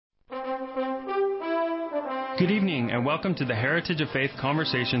Good evening and welcome to the Heritage of Faith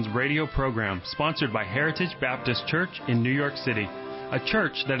Conversations radio program sponsored by Heritage Baptist Church in New York City, a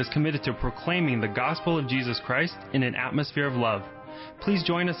church that is committed to proclaiming the gospel of Jesus Christ in an atmosphere of love. Please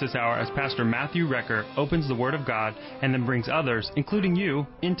join us this hour as Pastor Matthew Recker opens the Word of God and then brings others, including you,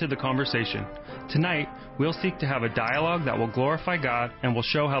 into the conversation. Tonight, we'll seek to have a dialogue that will glorify God and will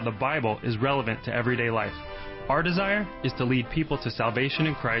show how the Bible is relevant to everyday life. Our desire is to lead people to salvation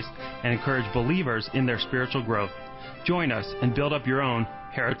in Christ and encourage believers in their spiritual growth. Join us and build up your own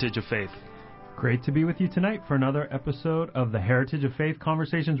Heritage of Faith. Great to be with you tonight for another episode of the Heritage of Faith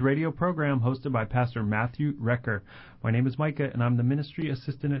Conversations radio program hosted by Pastor Matthew Recker. My name is Micah and I'm the ministry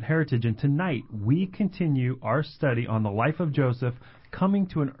assistant at Heritage, and tonight we continue our study on the life of Joseph, coming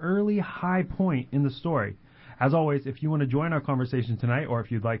to an early high point in the story. As always, if you want to join our conversation tonight or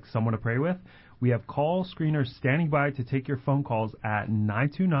if you'd like someone to pray with, we have call screeners standing by to take your phone calls at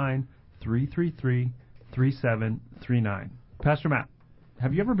 929-333-3739. Pastor Matt,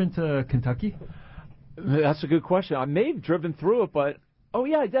 have you ever been to Kentucky? That's a good question. I may have driven through it, but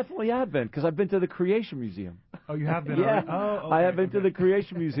I definitely have been, because I've been to the Creation Museum. Oh, you have been? Yeah, okay, I have been to the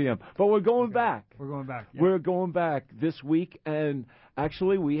Creation Museum, but we're going back. We're going back. Yeah. We're going back this week, and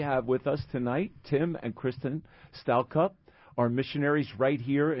actually we have with us tonight Tim and Kristen Stalcup, our missionaries right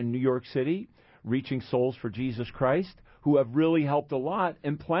here in New York City, reaching souls for Jesus Christ, who have really helped a lot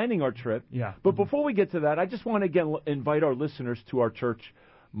in planning our trip. Yeah. But before we get to that, I just want to again invite our listeners to our church,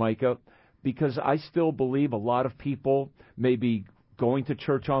 Micah, because I still believe a lot of people may be going to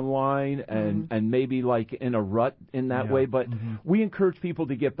church online and maybe like in a rut in that way, but we encourage people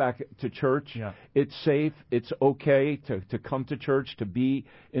to get back to church. Yeah. It's safe. It's okay to come to church, to be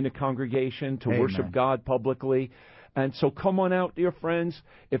in a congregation, to worship God publicly. And so come on out, dear friends.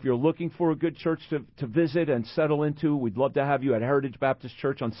 If you're looking for a good church to visit and settle into, we'd love to have you at Heritage Baptist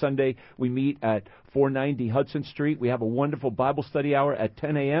Church on Sunday. We meet at 490 Hudson Street. We have a wonderful Bible study hour at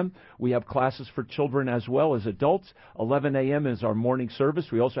 10 a.m. We have classes for children as well as adults. 11 a.m. is our morning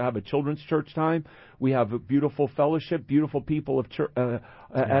service. We also have a children's church time. We have a beautiful fellowship, beautiful people of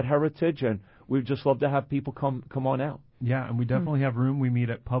at Heritage, and we'd just love to have people come on out. Yeah, and we definitely have room. We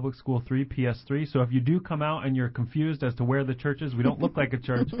meet at Public School 3, PS3. So if you do come out and you're confused as to where the church is, we don't look like a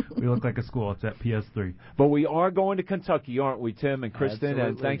church. We look like a school. It's at PS3. But we are going to Kentucky, aren't we, Tim and Kristen?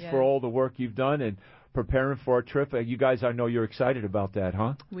 Absolutely. And thanks for all the work you've done and preparing for our trip. You guys, I know you're excited about that,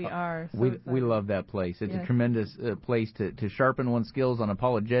 huh? We are. We love that place. It's a tremendous place to sharpen one's skills on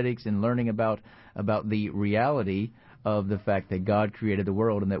apologetics and learning about the reality of the fact that God created the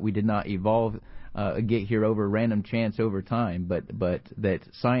world and that we did not evolve, get here over random chance over time, but that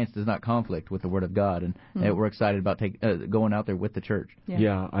science does not conflict with the Word of God, and we're excited about going out there with the church.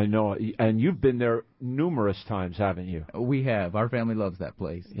 Yeah, I know. And you've been there numerous times, haven't you? We have. Our family loves that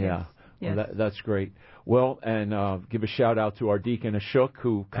place. Yeah. Yes. Well, that's great. Well, and give a shout out to our deacon Ashok,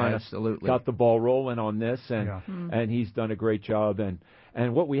 who kind of got the ball rolling on this, and he's done a great job. And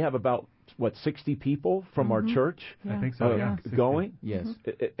what we have about 60 people from our church. I think so. Going. Yes.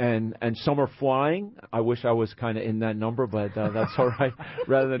 And some are flying. I wish I was kind of in that number, but that's all right.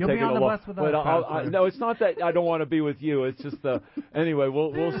 Rather than taking a walk. But no, it's not that I don't want to be with you. It's just anyway.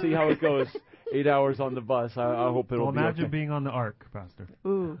 We'll see how it goes. 8 hours on the bus. I hope it'll be okay. Imagine being on the Ark, Pastor.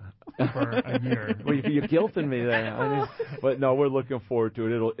 Ooh. For a year. Well, you're guilting me there. But no, we're looking forward to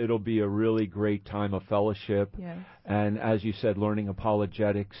it. It'll be a really great time of fellowship. Yes. And as you said, learning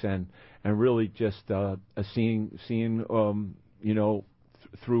apologetics and really just seeing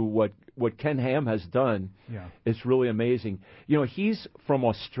through what Ken Ham has done. Yeah. It's really amazing. He's from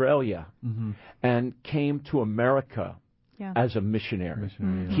Australia and came to America as a missionary.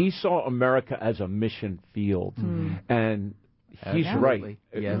 He saw America as a mission field. And he's right.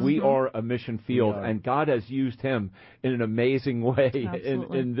 Yes. We are a mission field, and God has used him in an amazing way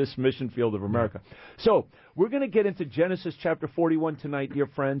in this mission field of America. So we're going to get into Genesis chapter 41 tonight, dear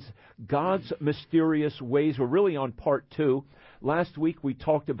friends. God's mysterious ways. We're really on part 2. Last week we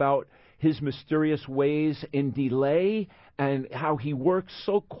talked about his mysterious ways in delay and how he works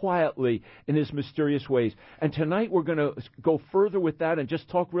so quietly in his mysterious ways. And tonight we're going to go further with that and just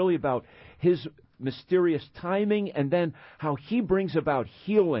talk really about his mysterious timing and then how he brings about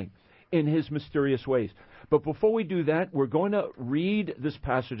healing in his mysterious ways. But before we do that, we're going to read this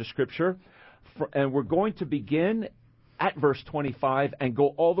passage of Scripture, and we're going to begin at verse 25 and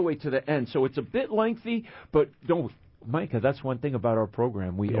go all the way to the end. So it's a bit lengthy, but don't... Micah, that's one thing about our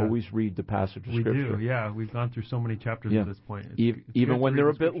program. We always read the passage of Scripture. We do, yeah. We've gone through so many chapters at this point. Even when they're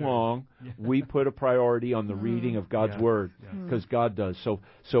a bit long, we put a priority on the reading of God's Word, because God does. So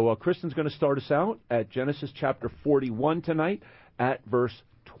Kristen's going to start us out at Genesis chapter 41 tonight at verse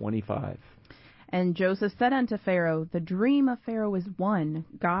 25. And Joseph said unto Pharaoh, The dream of Pharaoh is one.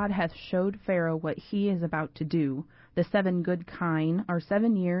 God hath showed Pharaoh what he is about to do. The 7 good kine are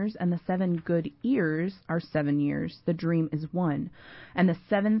 7 years, and the 7 good ears are 7 years. The dream is one. And the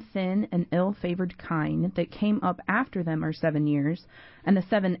 7 thin and ill-favored kine that came up after them are 7 years. And the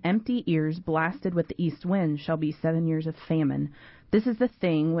 7 empty ears blasted with the east wind shall be 7 years of famine. This is the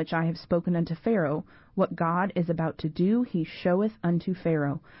thing which I have spoken unto Pharaoh. What God is about to do, he showeth unto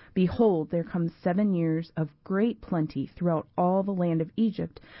Pharaoh. Behold, there come 7 years of great plenty throughout all the land of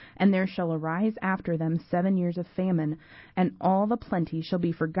Egypt, and there shall arise after them 7 years of famine, and all the plenty shall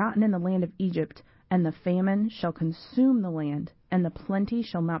be forgotten in the land of Egypt, and the famine shall consume the land, and the plenty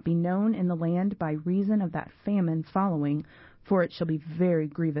shall not be known in the land by reason of that famine following, for it shall be very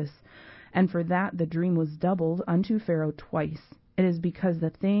grievous. And for that the dream was doubled unto Pharaoh twice. It is because the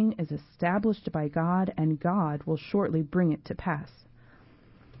thing is established by God, and God will shortly bring it to pass.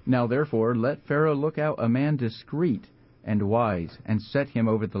 Now therefore let Pharaoh look out a man discreet and wise, and set him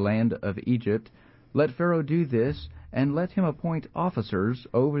over the land of Egypt. Let Pharaoh do this, and let him appoint officers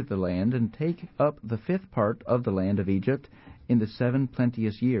over the land, and take up the 5th part of the land of Egypt in the 7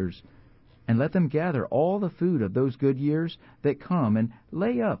 plenteous years. And let them gather all the food of those good years that come, and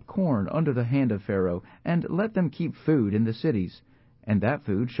lay up corn under the hand of Pharaoh, and let them keep food in the cities. And that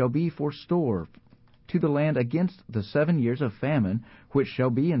food shall be for store to the land against the 7 years of famine which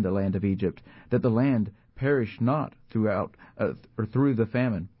shall be in the land of Egypt, that the land perish not through the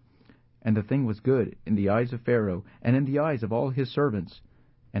famine. And the thing was good in the eyes of Pharaoh, and in the eyes of all his servants.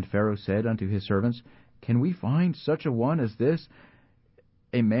 And Pharaoh said unto his servants, Can we find such a one as this,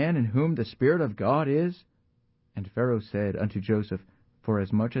 a man in whom the Spirit of God is? And Pharaoh said unto Joseph,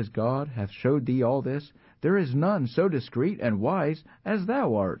 Forasmuch as God hath showed thee all this, there is none so discreet and wise as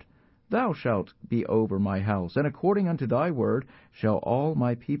thou art. Thou shalt be over my house, and according unto thy word shall all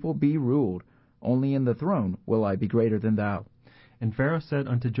my people be ruled. Only in the throne will I be greater than thou. And Pharaoh said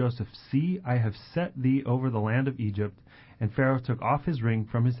unto Joseph, See, I have set thee over the land of Egypt. And Pharaoh took off his ring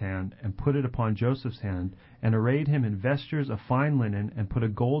from his hand, and put it upon Joseph's hand, and arrayed him in vestures of fine linen, and put a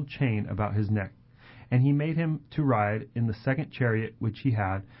gold chain about his neck. And he made him to ride in the 2nd chariot which he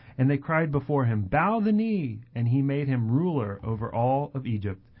had. And they cried before him, Bow the knee! And he made him ruler over all of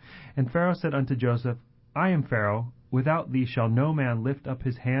Egypt. And Pharaoh said unto Joseph, I am Pharaoh, without thee shall no man lift up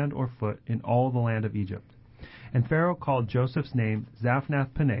his hand or foot in all the land of Egypt. And Pharaoh called Joseph's name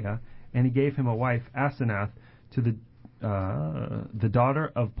Zaphnath-Paneah, and he gave him a wife, Asenath, to the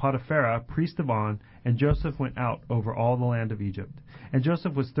daughter of Potiphera, priest of On, and Joseph went out over all the land of Egypt. And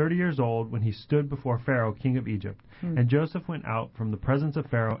Joseph was 30 years old when he stood before Pharaoh, king of Egypt. And Joseph went out from the presence of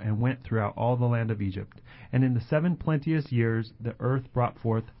Pharaoh, and went throughout all the land of Egypt. And in the 7 plenteous years the earth brought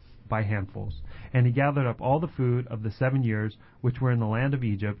forth by handfuls. And he gathered up all the food of the 7 years which were in the land of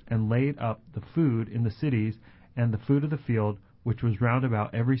Egypt, and laid up the food in the cities, and the food of the field, which was round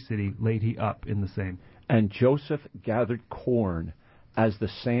about every city, laid he up in the same. And Joseph gathered corn as the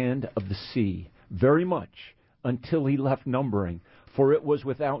sand of the sea, very much, until he left numbering, for it was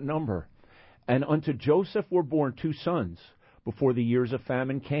without number. And unto Joseph were born 2 sons, before the years of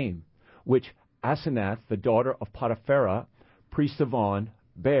famine came, which Asenath, the daughter of Potiphera, priest of On,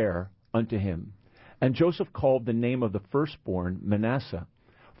 bare unto him. And Joseph called the name of the firstborn Manasseh,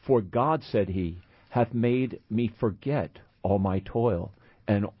 for God, said he, hath made me forget all my toil,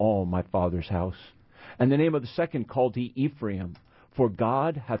 and all my father's house. And the name of the second called he Ephraim, for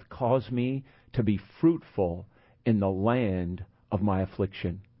God hath caused me to be fruitful in the land of my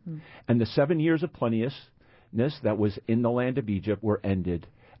affliction. And the 7 years of plenteousness that was in the land of Egypt were ended,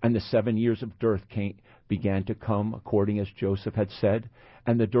 and the 7 years of dearth began to come, according as Joseph had said.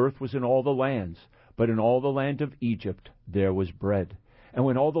 And the dearth was in all the lands, but in all the land of Egypt there was bread. And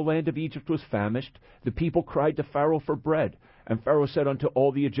when all the land of Egypt was famished, the people cried to Pharaoh for bread. And Pharaoh said unto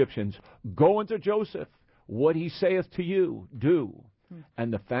all the Egyptians, Go unto Joseph, what he saith to you, do.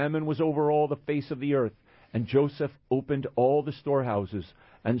 And the famine was over all the face of the earth. And Joseph opened all the storehouses,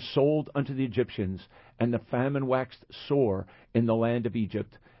 and sold unto the Egyptians. And the famine waxed sore in the land of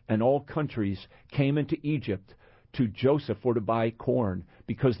Egypt. And all countries came into Egypt to Joseph for to buy corn,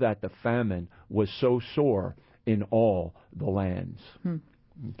 because that the famine was so sore in all the lands.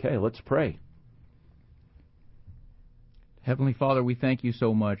 Okay, let's pray. Heavenly Father, we thank you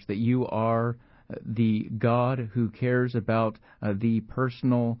so much that you are the God who cares about the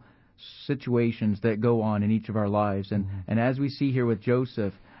personal situations that go on in each of our lives. And as we see here with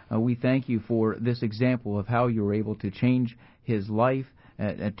Joseph, we thank you for this example of how you were able to change his life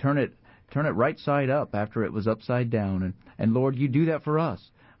and turn it right side up after it was upside down. And Lord, you do that for us.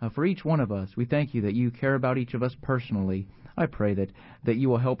 For each one of us, we thank you that you care about each of us personally. I pray that you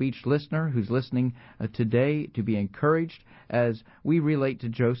will help each listener who's listening today to be encouraged as we relate to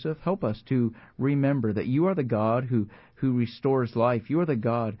Joseph. Help us to remember that you are the God who restores life. You are the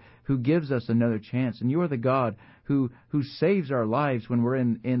God who gives us another chance, and you are the God who saves our lives when we're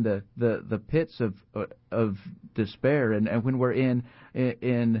in the pits of despair, and when we're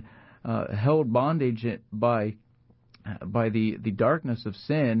in held bondage by the darkness of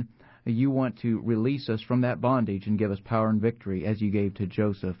sin. You want to release us from that bondage and give us power and victory as you gave to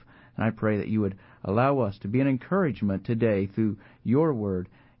Joseph. And I pray that you would allow us to be an encouragement today through your word.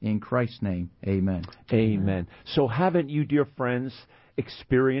 In Christ's name, amen. Amen. So haven't you, dear friends,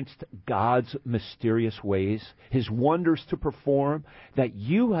 experienced God's mysterious ways, His wonders to perform, that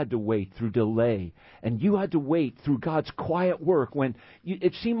you had to wait through delay, and you had to wait through God's quiet work when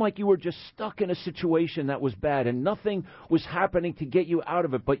it seemed like you were just stuck in a situation that was bad and nothing was happening to get you out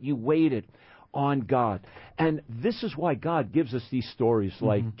of it, but you waited on God. And this is why God gives us these stories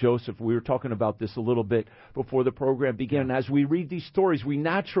like Joseph. We were talking about this a little bit before the program began. Yeah. As we read these stories, we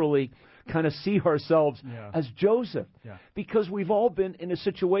naturally kind of see ourselves as Joseph, because we've all been in a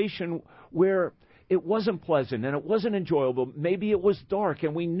situation where it wasn't pleasant and it wasn't enjoyable. Maybe it was dark,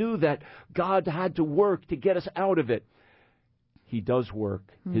 and we knew that God had to work to get us out of it. He does work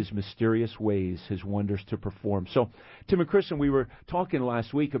His mysterious ways, His wonders to perform. So, Tim and Kristen, we were talking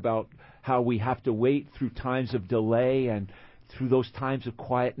last week about how we have to wait through times of delay and through those times of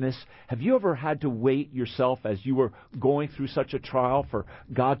quietness. Have you ever had to wait yourself as you were going through such a trial for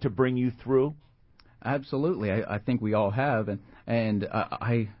God to bring you through? Absolutely. I think we all have. And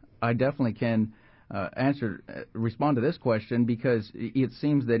I definitely can respond to this question, because it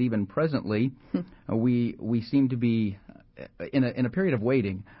seems that even presently we seem to be in a period of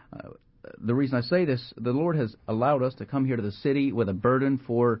waiting. The reason I say this, the Lord has allowed us to come here to the city with a burden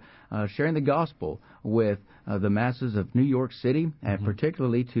for sharing the gospel with the masses of New York City, and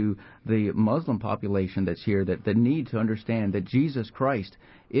particularly to the Muslim population that's here, that need to understand that Jesus Christ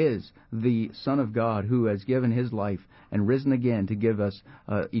is the Son of God who has given His life and risen again to give us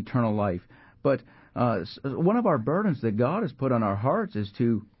eternal life. But one of our burdens that God has put on our hearts is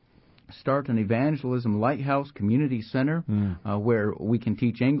to start an evangelism lighthouse community center where we can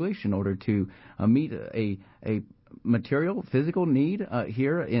teach English in order to meet a material, physical need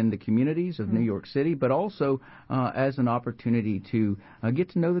here in the communities of New York City, but also as an opportunity to get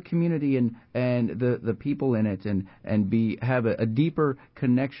to know the community and the people in it, and have a deeper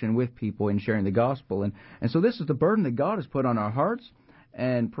connection with people in sharing the gospel. And so this is the burden that God has put on our hearts,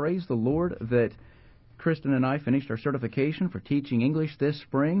 and praise the Lord that Kristen and I finished our certification for teaching English this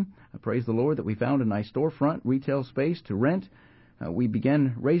spring. Praise the Lord that we found a nice storefront retail space to rent. We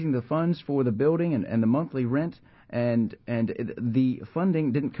began raising the funds for the building and the monthly rent, and the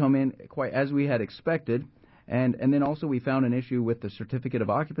funding didn't come in quite as we had expected. And then also we found an issue with the certificate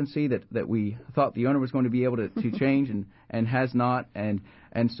of occupancy that we thought the owner was going to be able to change and has not. And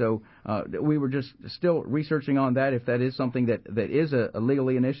so we were just still researching on that, if that is something that is a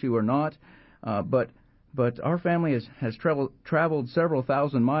legally an issue or not. But our family has traveled several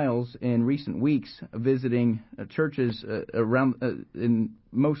thousand miles in recent weeks, visiting churches around in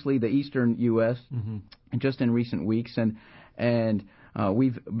mostly the eastern U.S. Just in recent weeks, and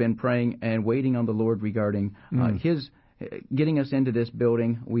we've been praying and waiting on the Lord regarding His getting us into this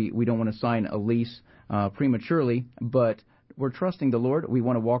building. We don't want to sign a lease prematurely, but we're trusting the Lord. We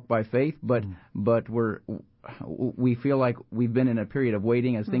want to walk by faith, but we feel like we've been in a period of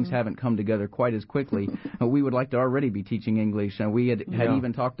waiting as things haven't come together quite as quickly. We would like to already be teaching English, and we had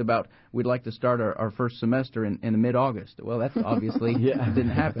even talked about we'd like to start our first semester in the mid-August. Well, that's obviously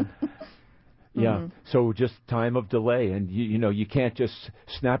didn't happen. Yeah, so just time of delay, and you can't just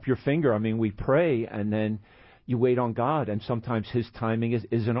snap your finger. I mean, we pray, and then you wait on God, and sometimes His timing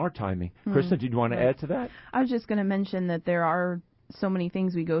isn't our timing. Kristen, did you want to add to that? I was just going to mention that there are so many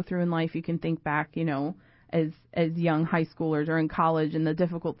things we go through in life. You can think back, as young high schoolers or in college, and the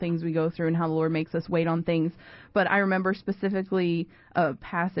difficult things we go through and how the Lord makes us wait on things. But I remember specifically a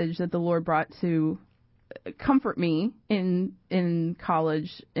passage that the Lord brought to comfort me in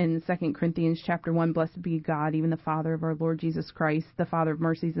college in 2 Corinthians chapter 1. Blessed be God, even the Father of our Lord Jesus Christ, the Father of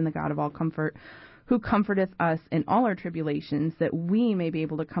mercies and the God of all comfort, who comforteth us in all our tribulations, that we may be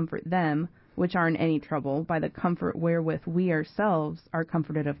able to comfort them which are in any trouble, by the comfort wherewith we ourselves are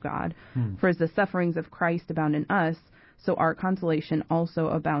comforted of God. For as the sufferings of Christ abound in us, so our consolation also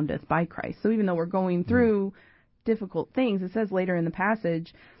aboundeth by Christ. So even though we're going through difficult things, it says later in the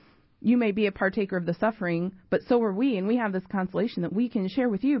passage, you may be a partaker of the suffering, but so are we, and we have this consolation that we can share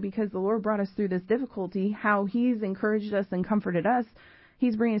with you, because the Lord brought us through this difficulty, how He's encouraged us and comforted us.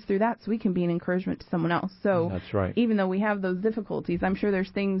 He's bringing us through that so we can be an encouragement to someone else. So that's right. Even though we have those difficulties, I'm sure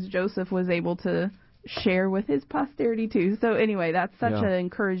there's things Joseph was able to share with his posterity too. So anyway, that's such an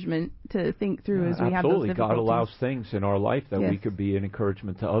encouragement to think through as we have those difficulties. God allows things in our life that we could be an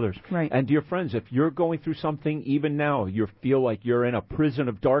encouragement to others. Right. And dear friends, if you're going through something, even now, you feel like you're in a prison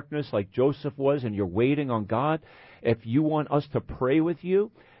of darkness like Joseph was and you're waiting on God, if you want us to pray with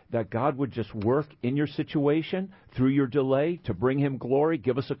you, that God would just work in your situation through your delay to bring Him glory,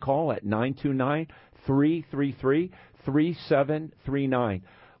 give us a call at 929-333-3739.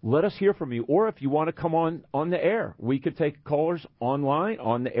 Let us hear from you. Or if you want to come on the air, we could take callers online,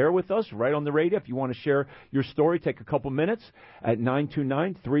 on the air with us, right on the radio. If you want to share your story, take a couple minutes at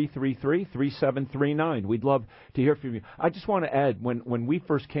 929-333-3739. We'd love to hear from you. I just want to add, when we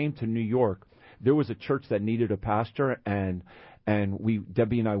first came to New York, there was a church that needed a pastor, and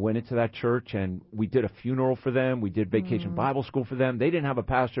Debbie and I went into that church, and we did a funeral for them. We did vacation Bible school for them. They didn't have a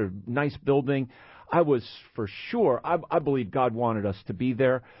pastor, nice building. I was for sure, I believe God wanted us to be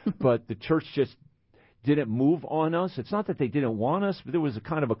there, but the church just didn't move on us. It's not that they didn't want us, but there was a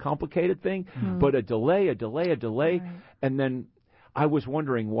kind of a complicated thing, but a delay, right. And then I was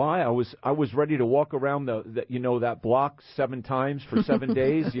wondering why. I was ready to walk around that block 7 times for 7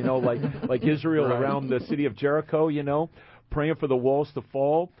 days, like Israel around the city of Jericho, praying for the walls to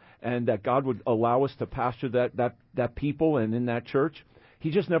fall and that God would allow us to pastor that people and in that church. He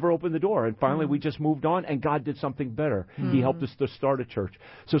just never opened the door. And finally, we just moved on, and God did something better. He helped us to start a church.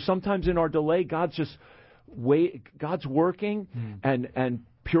 So sometimes in our delay, God's working and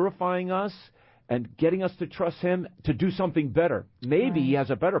purifying us and getting us to trust Him to do something better. Maybe He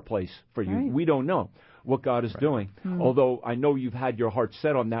has a better place for you. Right. We don't know what God is doing. Although I know you've had your heart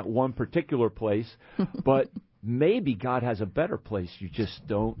set on that one particular place, but maybe God has a better place. You just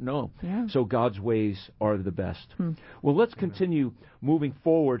don't know. Yeah. So God's ways are the best. Well, let's continue moving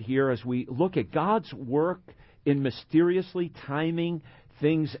forward here as we look at God's work in mysteriously timing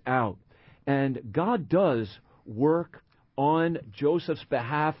things out. And God does work on Joseph's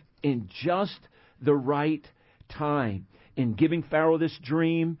behalf in just the right time, in giving Pharaoh this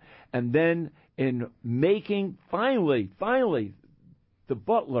dream, and then in making, finally, the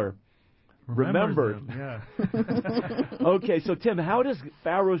butler remembered. Yeah. Okay, so Tim, how does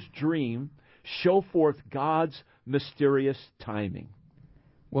Pharaoh's dream show forth God's mysterious timing?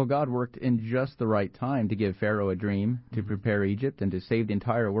 Well, God worked in just the right time to give Pharaoh a dream, to prepare Egypt, and to save the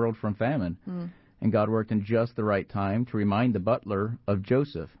entire world from famine. And God worked in just the right time to remind the butler of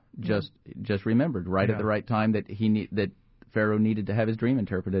Joseph. Just remembered at the right time that Pharaoh needed to have his dream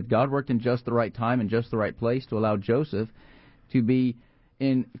interpreted. God worked in just the right time and just the right place to allow Joseph to be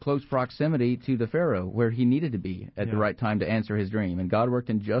in close proximity to the Pharaoh, where he needed to be at the right time to answer his dream. And God worked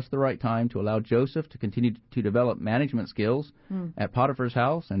in just the right time to allow Joseph to continue to develop management skills at Potiphar's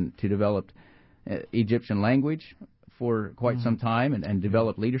house and to develop Egyptian language for quite some time and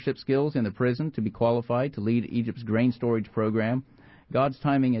develop leadership skills in the prison to be qualified to lead Egypt's grain storage program. God's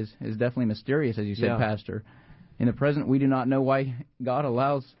timing is definitely mysterious, as you said, Pastor. In the present, we do not know why God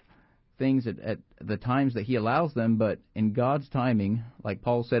allows things at the times that He allows them, but in God's timing, like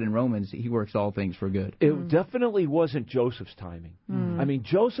Paul said in Romans, He works all things for good. It definitely wasn't Joseph's timing. I mean,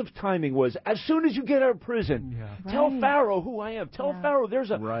 Joseph's timing was, as soon as you get out of prison, tell Pharaoh who I am. Tell Pharaoh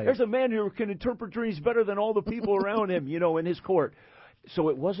there's a man who can interpret dreams better than all the people around him, in his court. So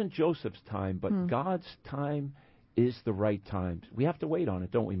it wasn't Joseph's time, but God's time is the right time. We have to wait on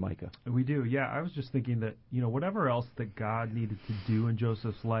it, don't we, Micah? We do, yeah. I was just thinking that, whatever else that God needed to do in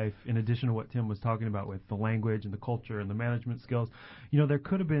Joseph's life, in addition to what Tim was talking about with the language and the culture and the management skills, there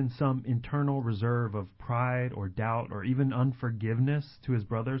could have been some internal reserve of pride or doubt or even unforgiveness to his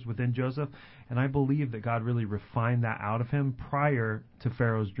brothers within Joseph. And I believe that God really refined that out of him prior to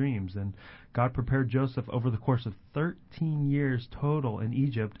Pharaoh's dreams. And God prepared Joseph over the course of 13 years total in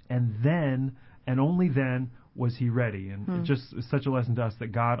Egypt, and then, and only then, was he ready. And it's just such a lesson to us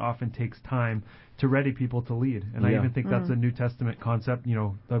that God often takes time to ready people to lead. And I even think that's a New Testament concept.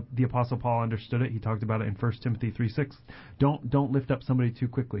 The Apostle Paul understood it. He talked about it in 1 Timothy 3:6. Don't lift up somebody too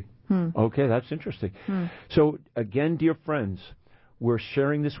quickly. Okay, that's interesting. So again, dear friends, we're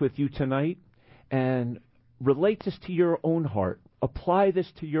sharing this with you tonight, and relate this to your own heart. Apply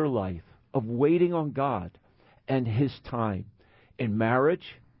this to your life of waiting on God and His time in marriage,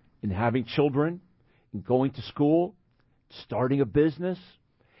 in having children, in going to school, starting a business,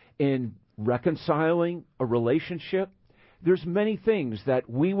 in reconciling a relationship. There's many things that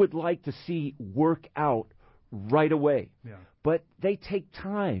we would like to see work out right away. But they take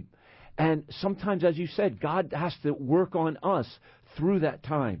time. And sometimes, as you said, God has to work on us through that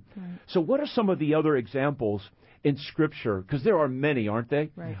time. So what are some of the other examples in Scripture, because there are many, aren't they,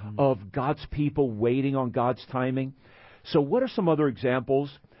 Right. of God's people waiting on God's timing. So what are some other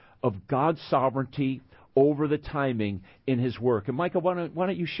examples of God's sovereignty over the timing in His work? And Micah, why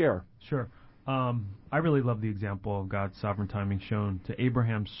don't you share? Sure. I really love the example of God's sovereign timing shown to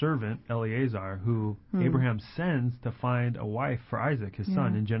Abraham's servant, Eleazar, who Abraham sends to find a wife for Isaac, his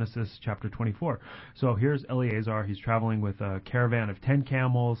son, in Genesis chapter 24. So here's Eleazar. He's traveling with a caravan of 10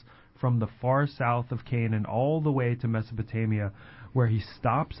 camels from the far south of Canaan all the way to Mesopotamia, where he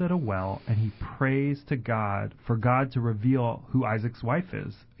stops at a well and he prays to God for God to reveal who Isaac's wife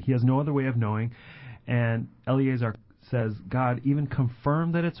is. He has no other way of knowing. And Eleazar says, God, even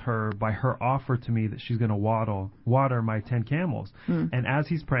confirm that it's her by her offer to me that she's going to water my 10 camels. And as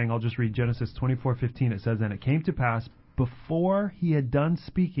he's praying, I'll just read Genesis 24:15. It says, and it came to pass before he had done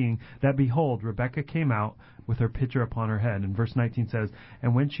speaking that, behold, Rebekah came out with her pitcher upon her head. And verse 19 says,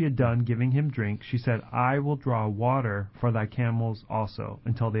 and when she had done giving him drink, she said, I will draw water for thy camels also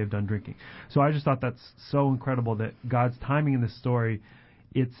until they have done drinking. So I just thought that's so incredible that God's timing in this story,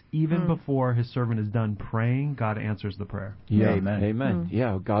 it's even before his servant is done praying, God answers the prayer. Yeah, Amen. Amen.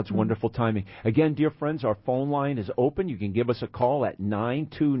 Yeah, God's wonderful timing. Again, dear friends, our phone line is open. You can give us a call at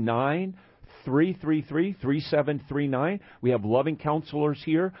 929-333-3739. We have loving counselors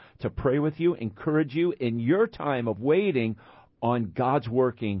here to pray with you, encourage you in your time of waiting on God's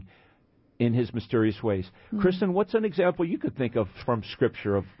working in His mysterious ways. Kristen, what's an example you could think of from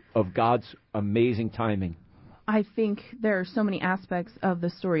Scripture of God's amazing timing? I think there are so many aspects of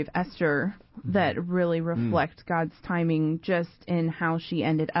the story of Esther that really reflect God's timing, just in how she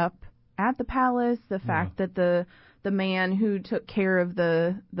ended up at the palace, the fact that the man who took care of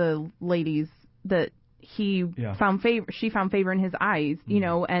the ladies, that she found favor in his eyes, you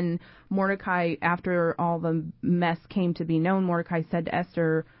know, and Mordecai, after all the mess came to be known, Mordecai said to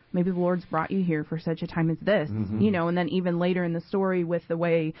Esther, maybe the Lord's brought you here for such a time as this, you know. And then even later in the story, with the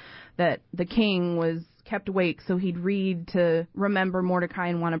way that the king was kept awake so he'd read to remember Mordecai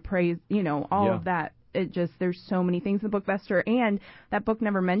and want to praise, you know, all of that. It just, there's so many things in the book of Esther, and that book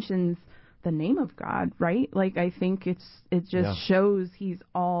never mentions the name of God, right? Like, I think it just shows He's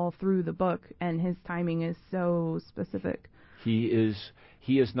all through the book, and His timing is so specific. He is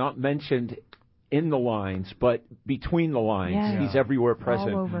not mentioned in the lines, but between the lines. Yes. He's everywhere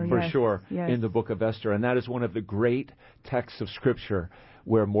present, all over, for sure, in the book of Esther. And that is one of the great texts of Scripture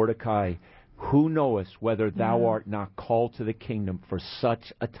where Mordecai, who knowest whether thou art not called to the kingdom for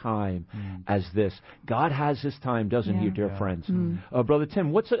such a time as this? God has His time, doesn't He, dear friends? Brother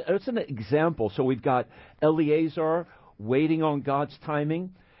Tim, what's an example? So we've got Eleazar waiting on God's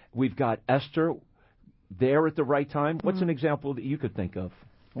timing. We've got Esther there at the right time. What's an example that you could think of?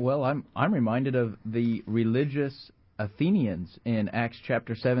 Well, I'm reminded of the religious Athenians in Acts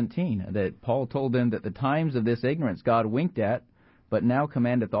chapter 17, that Paul told them that the times of this ignorance God winked at, but now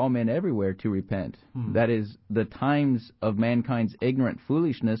commandeth all men everywhere to repent. That is, the times of mankind's ignorant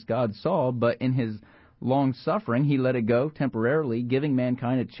foolishness God saw, but in His long suffering He let it go temporarily, giving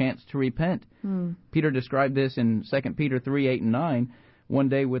mankind a chance to repent. Peter described this in 2 Peter 3:8-9. One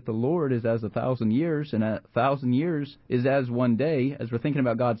day with the Lord is as 1,000 years, and 1,000 years is as one day. As we're thinking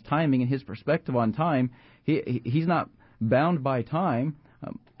about God's timing and His perspective on time, He's not bound by time.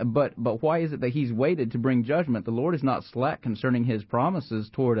 But why is it that He's waited to bring judgment? The Lord is not slack concerning His promises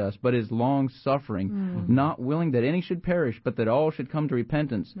toward us, but is long-suffering, not willing that any should perish, but that all should come to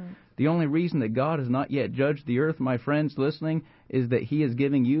repentance. The only reason that God has not yet judged the earth, my friends listening, is that He is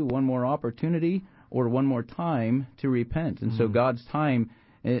giving you one more opportunity or one more time to repent. And so God's time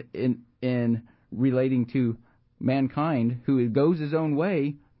in relating to mankind who goes his own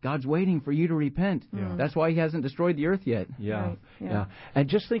way, God's waiting for you to repent. That's why He hasn't destroyed the earth yet. Yeah. And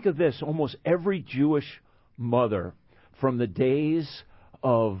just think of this. Almost every Jewish mother from the days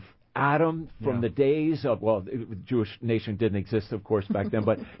of Adam, from the days of, well, the Jewish nation didn't exist, of course, back then,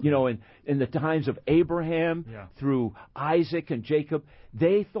 but, you know, in the times of Abraham through Isaac and Jacob,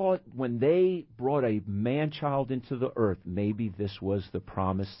 they thought when they brought a man-child into the earth, maybe this was the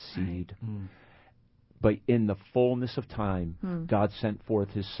promised seed. But in the fullness of time, God sent forth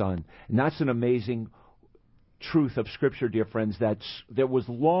His Son. And that's an amazing truth of Scripture, dear friends, that there was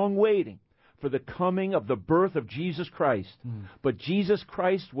long waiting for the coming of the birth of Jesus Christ. But Jesus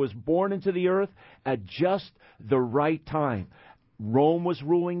Christ was born into the earth at just the right time. Rome was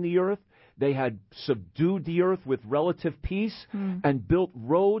ruling the earth. They had subdued the earth with relative peace and built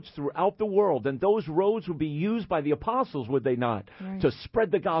roads throughout the world. And those roads would be used by the apostles, would they not, to spread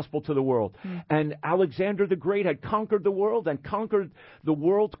the gospel to the world. And Alexander the Great had conquered the world and conquered the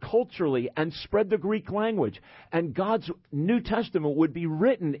world culturally and spread the Greek language. And God's New Testament would be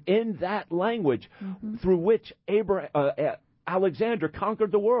written in that language through which Alexander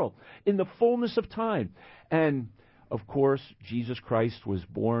conquered the world in the fullness of time. And, of course, Jesus Christ was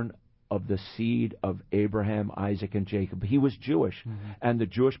born of the seed of Abraham, Isaac, and Jacob. He was Jewish, and the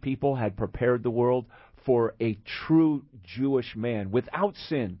Jewish people had prepared the world for a true Jewish man, without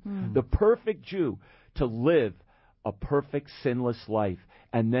sin, the perfect Jew, to live a perfect, sinless life,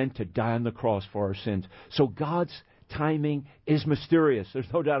 and then to die on the cross for our sins. So God's timing is mysterious.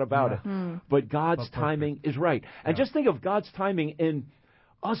 There's no doubt about it. But God's timing is right. And just think of God's timing in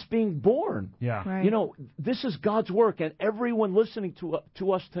us being born. Yeah. You know, this is God's work, and everyone listening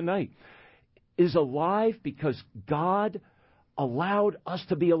to us tonight is alive because God allowed us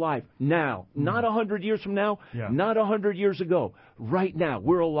to be alive now. Not 100 years from now, not 100 years ago. Right now,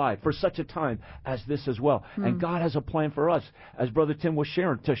 we're alive for such a time as this as well. And God has a plan for us, as Brother Tim was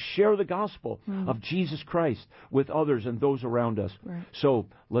sharing, to share the gospel of Jesus Christ with others and those around us. So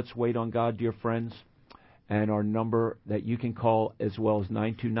let's wait on God, dear friends. And our number that you can call as well is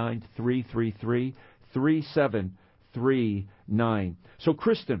 929-333-3739. So,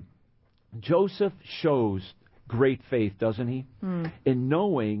 Kristen, Joseph shows great faith, doesn't he? In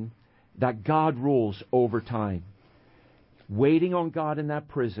knowing that God rules over time. Waiting on God in that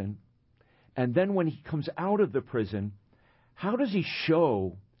prison. And then when he comes out of the prison, how does he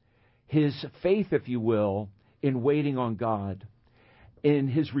show his faith, if you will, in waiting on God? In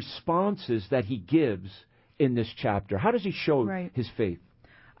his responses that he gives in this chapter. How does he show his faith?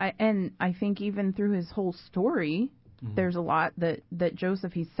 I think even through his whole story, there's a lot that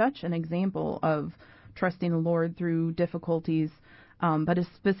Joseph, he's such an example of trusting the Lord through difficulties. But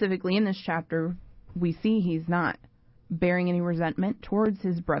specifically in this chapter, we see he's not bearing any resentment towards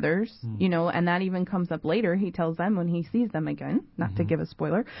his brothers, you know, and that even comes up later. He tells them when he sees them again, not to give a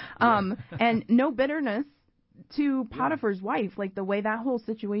spoiler, and no bitterness to Potiphar's wife. Like the way that whole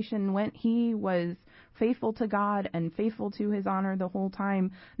situation went, he was faithful to God and faithful to his honor the whole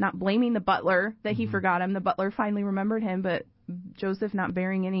time, not blaming the butler that he forgot him. The butler finally remembered him, but Joseph not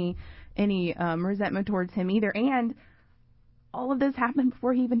bearing any resentment towards him either. And all of this happened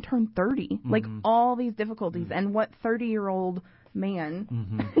before he even turned 30. Like all these difficulties. And what 30-year-old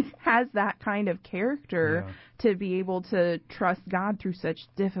man has that kind of character to be able to trust God through such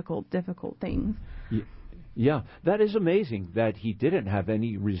difficult things? Yeah, that is amazing that he didn't have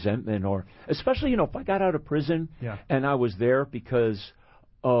any resentment, or especially, you know, if I got out of prison and I was there because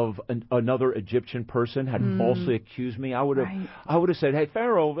of another Egyptian person had falsely accused me, I would have said, hey,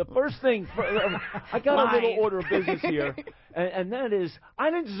 Pharaoh, the first thing, I got a little order of business here, and that is,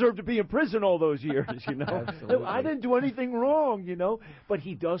 I didn't deserve to be in prison all those years, you know. I didn't do anything wrong, you know. But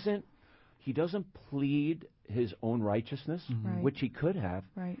he doesn't plead his own righteousness, which he could have,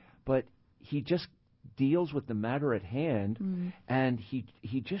 but he just deals with the matter at hand, and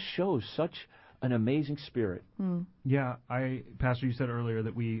he just shows such an amazing spirit. Yeah, Pastor, you said earlier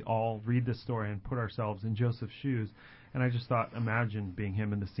that we all read this story and put ourselves in Joseph's shoes, and I just thought, imagine being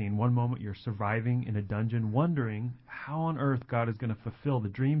him in the scene. One moment you're surviving in a dungeon, wondering how on earth God is going to fulfill the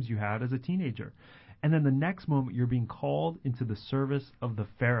dreams you had as a teenager. And then the next moment you're being called into the service of the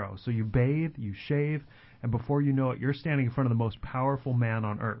Pharaoh. So you bathe, you shave, and before you know it, you're standing in front of the most powerful man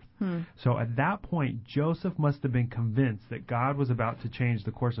on earth. So at that point, Joseph must have been convinced that God was about to change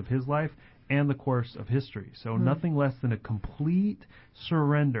the course of his life and the course of history. So nothing less than a complete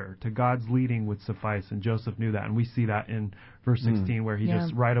surrender to God's leading would suffice, and Joseph knew that. And we see that in verse 16 where he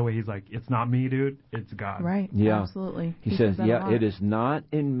just right away, he's like, it's not me, dude, it's God. Right, absolutely. He says, it is not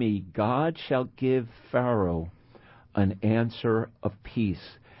in me. God shall give Pharaoh an answer of peace.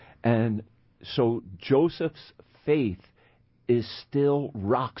 And so Joseph's faith is still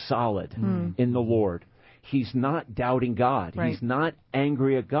rock solid in the Lord. He's not doubting God. He's not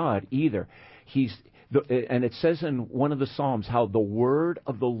angry at God either. And it says in one of the Psalms how the word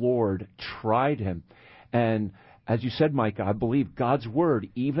of the Lord tried him. And as you said, Micah, I believe God's word,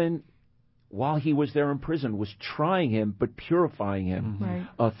 even while he was there in prison, was trying him but purifying him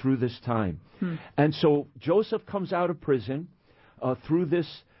through this time. And so Joseph comes out of prison through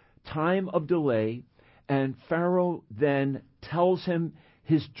this time of delay, and Pharaoh then tells him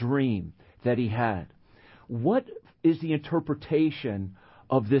his dream that he had. What is the interpretation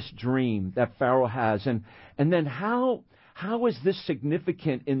of this dream that Pharaoh has? And then how is this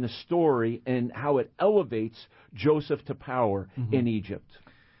significant in the story and how it elevates Joseph to power in Egypt?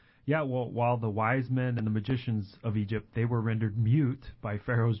 Yeah, well, while the wise men and the magicians of Egypt, they were rendered mute by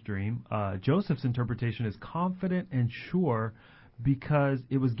Pharaoh's dream, Joseph's interpretation is confident and sure because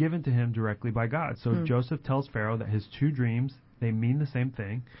it was given to him directly by God. So Joseph tells Pharaoh that his two dreams, they mean the same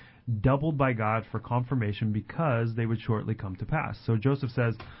thing, doubled by God for confirmation because they would shortly come to pass. So Joseph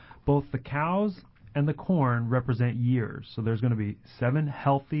says both the cows and the corn represent years. So there's going to be 7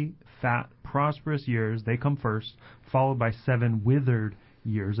 healthy, fat, prosperous years. They come first, followed by 7 withered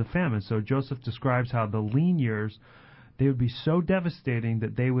years of famine. So Joseph describes how the lean years, they would be so devastating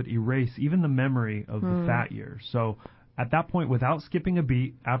that they would erase even the memory of the fat years. So at that point, without skipping a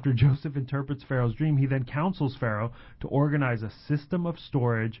beat, after Joseph interprets Pharaoh's dream, he then counsels Pharaoh to organize a system of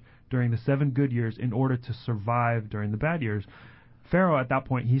storage during the 7 good years in order to survive during the bad years. Pharaoh, at that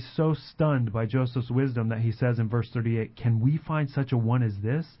point, he's so stunned by Joseph's wisdom that he says in verse 38, "Can we find such a one as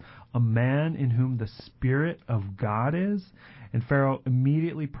this, a man in whom the Spirit of God is?" And Pharaoh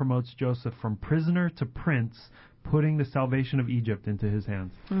immediately promotes Joseph from prisoner to prince, putting the salvation of Egypt into his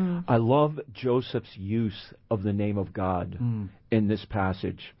hands. I love Joseph's use of the name of God in this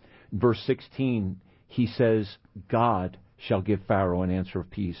passage. In verse 16, he says, "God shall give Pharaoh an answer of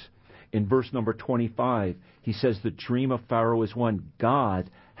peace." In verse number 25, he says, "The dream of Pharaoh is one. God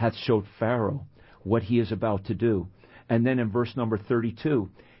hath showed Pharaoh what he is about to do." And then in verse number 32,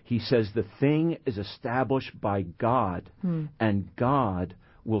 he says, "The thing is established by God, and God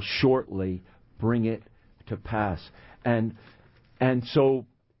will shortly bring it to pass." And so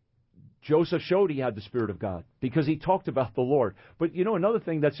Joseph showed he had the Spirit of God because he talked about the Lord. But you know, another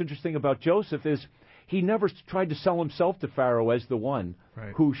thing that's interesting about Joseph is he never tried to sell himself to Pharaoh as the one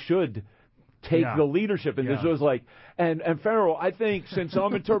who should take the leadership. And this was like, and Pharaoh, I think since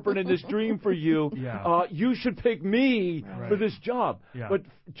I'm interpreting this dream for you, you should pick me for this job. But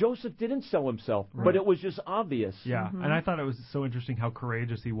Joseph didn't sell himself, but it was just obvious. And I thought it was so interesting how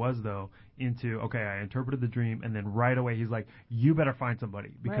courageous he was, though, okay, I interpreted the dream, and then right away he's like, you better find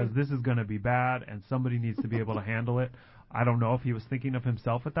somebody, because this is going to be bad, and somebody needs to be able to handle it. I don't know if he was thinking of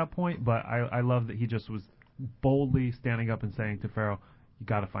himself at that point, but I love that he just was boldly standing up and saying to Pharaoh, you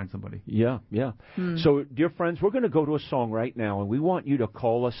got to find somebody. So, dear friends, we're going to go to a song right now, and we want you to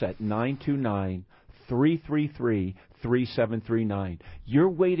call us at 929-333-3739. You're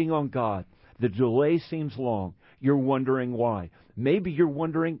waiting on God. The delay seems long. You're wondering why. Maybe you're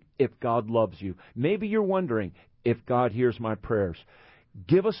wondering if God loves you. Maybe you're wondering if God hears my prayers.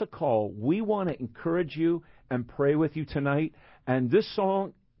 Give us a call. We want to encourage you and pray with you tonight. And this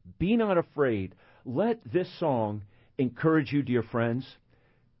song, Be Not Afraid. Let this song encourage you, dear friends,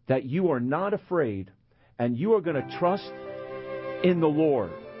 that you are not afraid and you are going to trust in the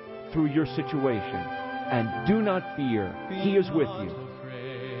Lord through your situation. And do not fear. He is with you.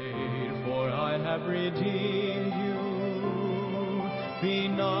 Afraid, for I have redeemed you. Be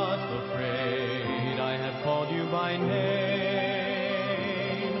not afraid, I have called you by name.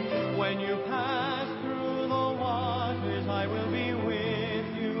 When you pass through the waters, I will be with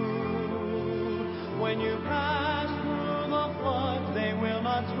you. When you pass through the floods, they will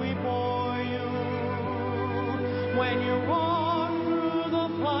not sweep o'er you. When you walk through the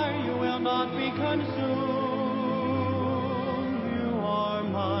fire, you will not be consumed. You are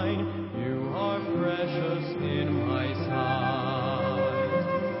mine, you are precious in my sight.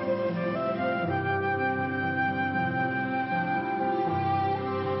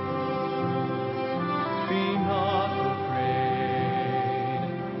 Be not afraid.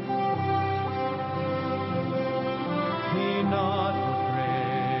 Be not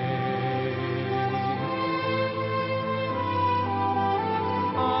afraid.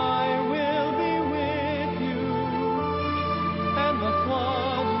 I will be with you, and the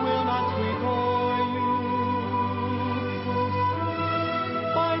floods will not sweep o'er you.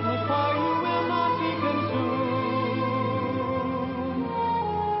 By the fire you will not be consumed.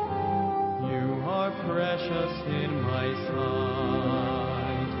 You are precious in my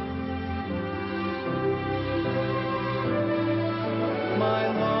sight. My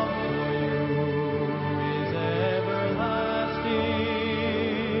love for you is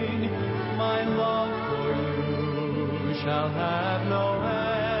everlasting. My love for you shall have no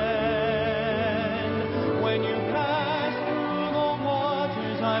end. When you pass through the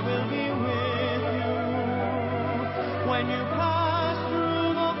waters, I will be with you. When you pass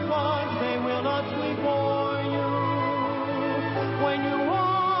through the floods, they will not sweep o'er you. When you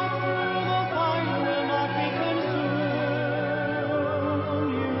walk through the fire, you will not be consumed.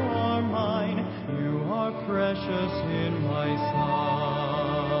 You are mine, you are precious in my sight.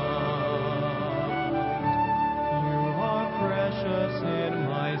 You are precious in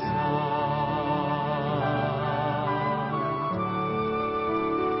my sight.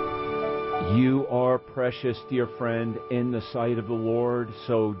 You are precious, dear friend, in the sight of the Lord,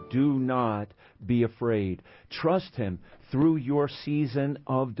 so do not be afraid. Trust Him through your season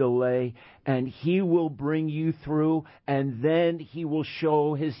of delay, and He will bring you through, and then He will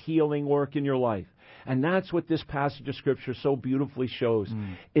show His healing work in your life. And that's what this passage of Scripture so beautifully shows,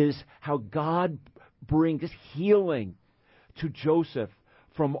 is how God brings healing to Joseph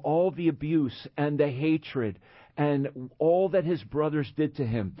from all the abuse and the hatred and all that his brothers did to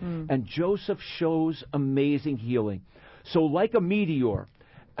him. And Joseph shows amazing healing. So like a meteor,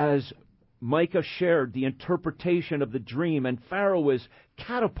 as Micah shared the interpretation of the dream, and Pharaoh is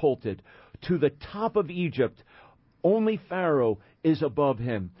catapulted to the top of Egypt, only Pharaoh is above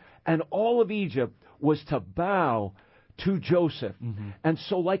him. And all of Egypt was to bow to Joseph. And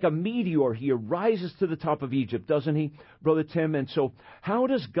so like a meteor, he rises to the top of Egypt, doesn't he, Brother Tim? And so how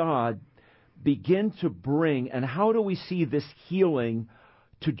does God begin to bring, and how do we see this healing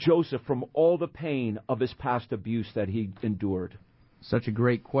to Joseph from all the pain of his past abuse that he endured? Such a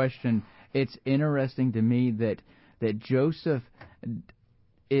great question. It's interesting to me that Joseph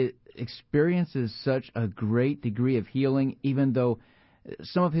experiences such a great degree of healing, even though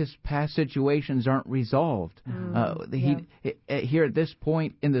some of his past situations aren't resolved. Here at this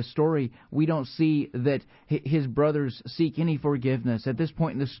point in the story, we don't see that his brothers seek any forgiveness. At this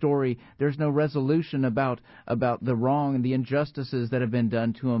point in the story, there's no resolution about the wrong and the injustices that have been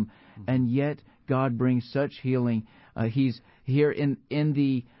done to him. And yet, God brings such healing. He's here in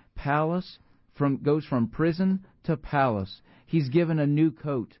the palace, goes from prison to palace. He's given a new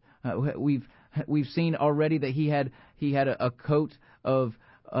coat. We've seen already that he had a coat of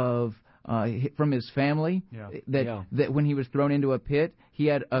from his family, that when he was thrown into a pit, he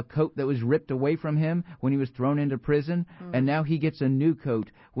had a coat that was ripped away from him when he was thrown into prison, and now he gets a new coat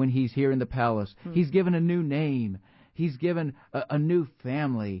when he's here in the palace. He's given a new name. He's given a new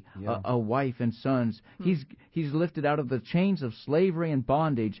family, a wife and sons. He's lifted out of the chains of slavery and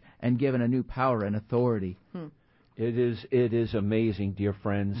bondage and given a new power and authority. It is amazing, dear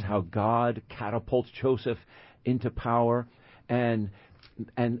friends, how God catapults Joseph into power and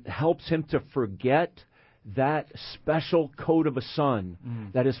helps him to forget that special coat of a son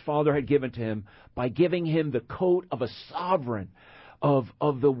that his father had given to him by giving him the coat of a sovereign, of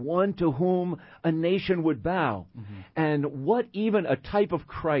the one to whom a nation would bow. And what even a type of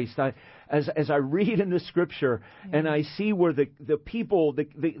Christ. As I read in the Scripture and I see where the people,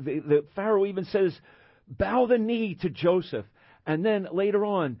 the Pharaoh even says, bow the knee to Joseph. And then later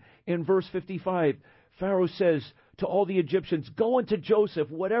on in verse 55, Pharaoh says to all the Egyptians, go unto Joseph,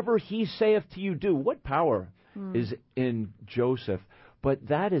 whatever he saith to you, do. What power is in Joseph? But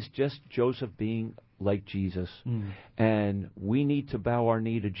that is just Joseph being like Jesus. And we need to bow our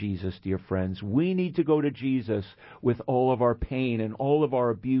knee to Jesus, dear friends. We need to go to Jesus with all of our pain and all of our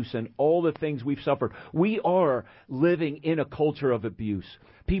abuse and all the things we've suffered. We are living in a culture of abuse.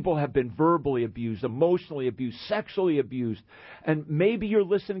 People have been verbally abused, emotionally abused, sexually abused. And maybe you're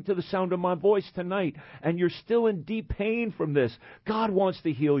listening to the sound of my voice tonight and you're still in deep pain from this. God wants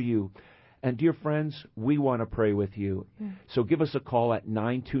to heal you. And dear friends, we want to pray with you. So give us a call at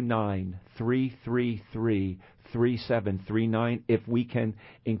 929-333-3739 if we can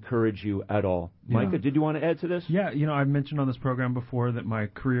encourage you at all. Micah, did you want to add to this? Yeah, I've mentioned on this program before that my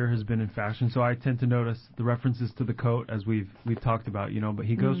career has been in fashion, so I tend to notice the references to the coat as we've talked about, but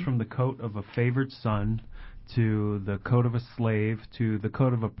he goes from the coat of a favored son to the coat of a slave to the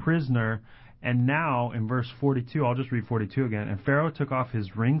coat of a prisoner. And now, in verse 42, I'll just read 42 again. And Pharaoh took off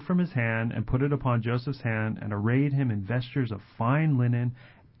his ring from his hand and put it upon Joseph's hand and arrayed him in vestures of fine linen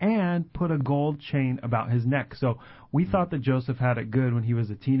and put a gold chain about his neck. So we thought that Joseph had it good when he was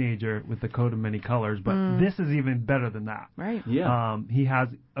a teenager with the coat of many colors, but this is even better than that. Right. Yeah. He has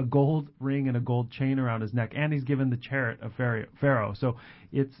a gold ring and a gold chain around his neck, and he's given the chariot of Pharaoh. So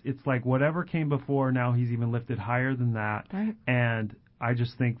it's like whatever came before, now he's even lifted higher than that. Right. And I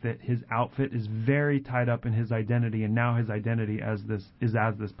just think that his outfit is very tied up in his identity, and now his identity as this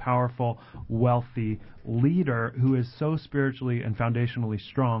powerful, wealthy leader who is so spiritually and foundationally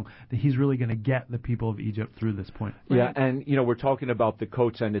strong that he's really going to get the people of Egypt through this point. Yeah, and we're talking about the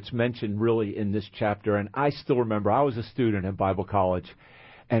coats, and it's mentioned really in this chapter. And I still remember I was a student at Bible college,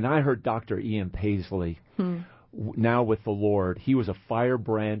 and I heard Dr. Ian Paisley. Now with the Lord. He was a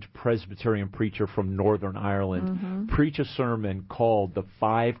firebrand Presbyterian preacher from Northern Ireland. Preach a sermon called The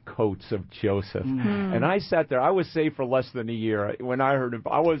 5 Coats of Joseph. And I sat there. I was saved for less than a year. When I heard him,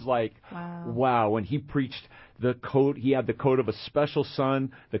 I was like, wow. When he preached the coat. He had the coat of a special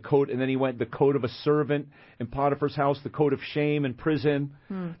son, the coat, and then he went the coat of a servant in Potiphar's house, the coat of shame in prison,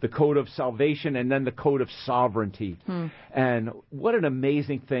 the coat of salvation, and then the coat of sovereignty. And what an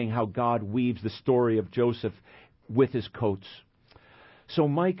amazing thing how God weaves the story of Joseph with his coats. So,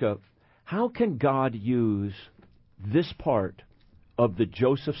 Micah, how can God use this part of the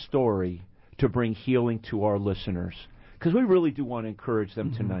Joseph story to bring healing to our listeners? Because we really do want to encourage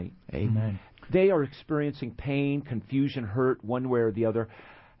them tonight. Amen. They are experiencing pain, confusion, hurt, one way or the other.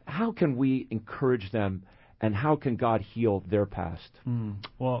 How can we encourage them, and how can God heal their past?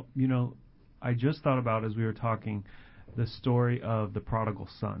 Well, you know, I just thought about, as we were talking, the story of the prodigal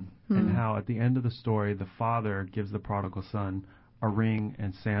son, and how at the end of the story, the father gives the prodigal son a ring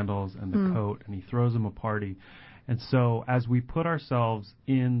and sandals and the coat, and he throws him a party. And so as we put ourselves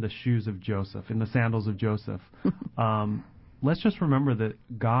in the shoes of Joseph, in the sandals of Joseph, let's just remember that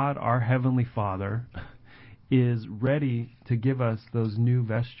God, our Heavenly Father, is ready to give us those new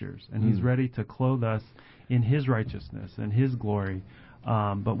vestures, and He's ready to clothe us in His righteousness and His glory.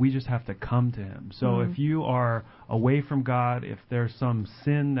 But we just have to come to Him. So if you are away from God, if there's some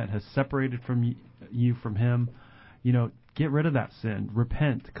sin that has separated from you from Him, you know, get rid of that sin.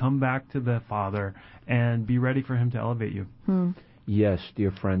 Repent. Come back to the Father and be ready for Him to elevate you. Yes,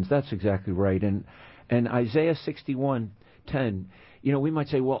 dear friends, that's exactly right. And Isaiah 61:10, you know, we might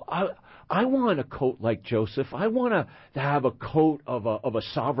say, well, I want a coat like Joseph. I want to have a coat of a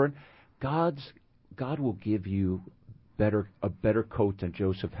sovereign. God will give you a better coat than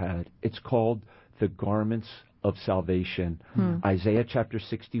Joseph had. It's called the garments of salvation. Isaiah chapter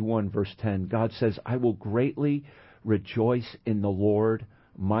 61, verse 10, God says, I will greatly rejoice in the Lord.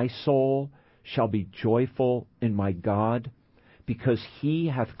 My soul shall be joyful in my God, because He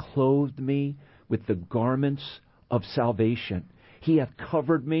hath clothed me with the garments of salvation. He hath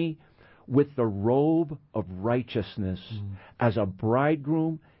covered me with the robe of righteousness, as a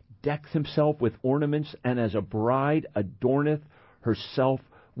bridegroom decks himself with ornaments, and as a bride adorneth herself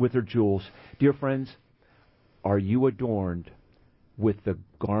with her jewels. Dear friends, are you adorned with the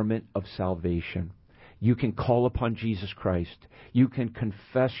garment of salvation? You can call upon Jesus Christ. You can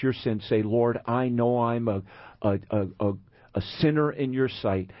confess your sin. Say, Lord, I know I'm a sinner in your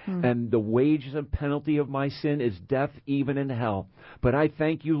sight, and the wages and penalty of my sin is death, even in hell. But I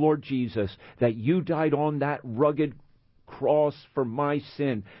thank you, Lord Jesus, that you died on that rugged cross for my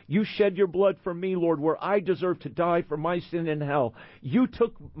sin. You shed your blood for me, Lord, where I deserve to die for my sin in hell. You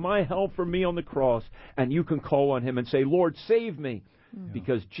took my hell for me on the cross, and you can call on Him and say, Lord, save me.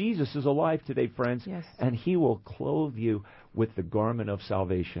 Because Jesus is alive today, friends, and He will clothe you with the garment of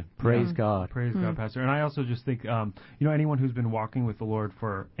salvation. Praise God. Praise God, Pastor. And I also just think, you know, anyone who's been walking with the Lord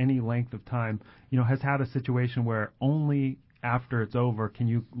for any length of time, you know, has had a situation where only after it's over can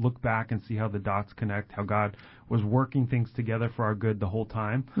you look back and see how the dots connect, how God was working things together for our good the whole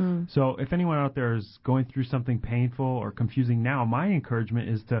time. So if anyone out there is going through something painful or confusing now, my encouragement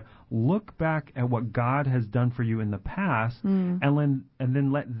is to look back at what God has done for you in the past, and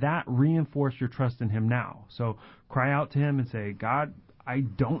then let that reinforce your trust in Him now. So cry out to Him and say, God, I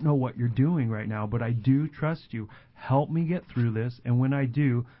don't know what you're doing right now, but I do trust you. Help me get through this, and when I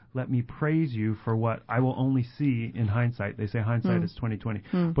do, let me praise you for what I will only see in hindsight. They say hindsight is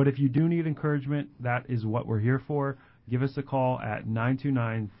 20/20. But if you do need encouragement, that is what we're here for. Give us a call at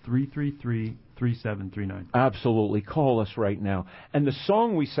 929-333-3739. Absolutely. Call us right now. And the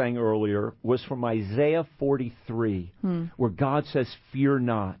song we sang earlier was from Isaiah 43, where God says, fear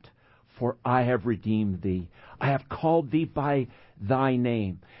not, for I have redeemed thee. I have called thee by thy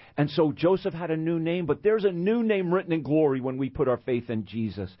name. And so Joseph had a new name, but there's a new name written in glory when we put our faith in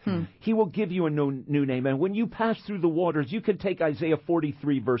Jesus. He will give you a new name. And when you pass through the waters, you can take Isaiah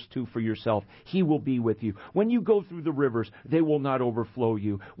 43, verse 2 for yourself. He will be with you. When you go through the rivers, they will not overflow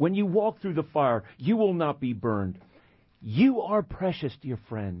you. When you walk through the fire, you will not be burned. You are precious, dear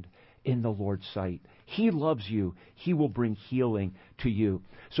friend, in the Lord's sight. He loves you. He will bring healing to you.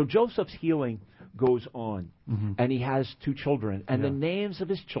 So Joseph's healing goes on, and he has 2 children, and the names of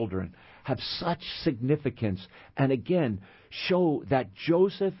his children have such significance, and again show that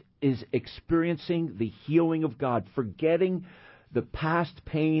Joseph is experiencing the healing of God, forgetting the past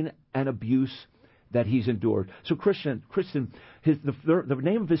pain and abuse that he's endured. So Christian, the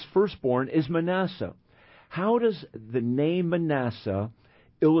name of his firstborn is Manasseh. How does the name Manasseh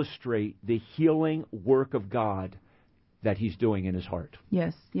illustrate the healing work of God that He's doing in his heart?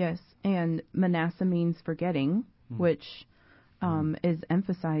 Yes. And Manasseh means forgetting, which is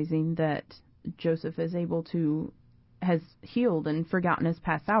emphasizing that Joseph is able to, has healed and forgotten his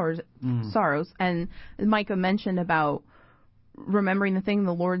past sorrows. And Micah mentioned about remembering the thing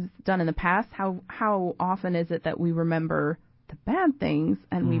the Lord's done in the past, how often is it that we remember the bad things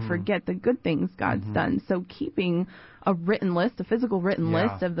and we forget the good things God's done? So keeping a written list, a physical written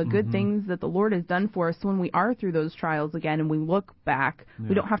list of the good things that the Lord has done for us, when we are through those trials again and we look back,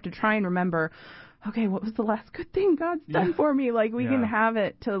 we don't have to try and remember, okay, what was the last good thing God's done for me? Like, we can have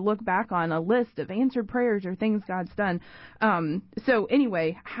it to look back on, a list of answered prayers or things God's done. So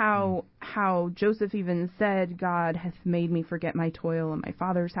anyway, how Joseph even said, God hath made me forget my toil in my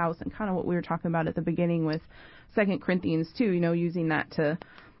father's house, and kind of what we were talking about at the beginning with 2 Corinthians 2, using that to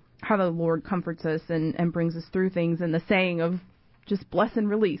how the Lord comforts us and brings us through things, and the saying of just bless and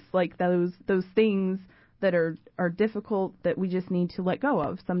release, like those things that are difficult that we just need to let go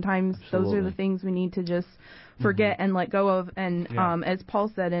of. Sometimes those are the things we need to just forget and let go of. And as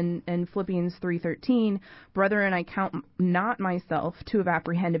Paul said in Philippians 3:13, brethren, I count not myself to have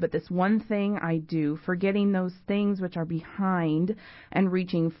apprehended, but this one thing I do, forgetting those things which are behind and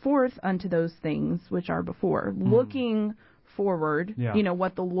reaching forth unto those things which are before. Looking forward,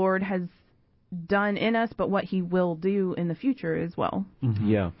 what the Lord has done in us, but what he will do in the future as well.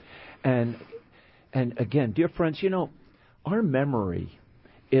 Yeah. And again, dear friends, our memory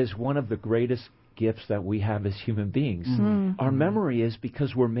is one of the greatest gifts that we have as human beings. Our memory is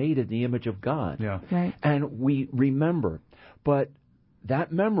because we're made in the image of God. Yeah. Right. And we remember. But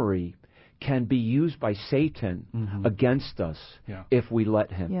that memory can be used by Satan against us if we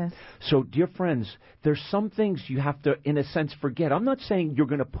let him. Yes. So, dear friends, there's some things you have to, in a sense, forget. I'm not saying you're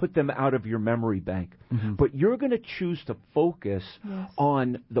going to put them out of your memory bank, but you're going to choose to focus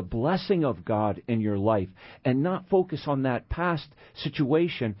on the blessing of God in your life and not focus on that past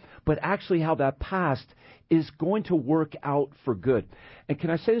situation, but actually how that past is going to work out for good. And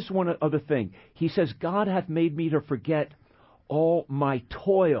can I say this one other thing? He says, God hath made me to forget all my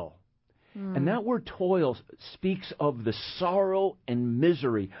toil. And that word toil speaks of the sorrow and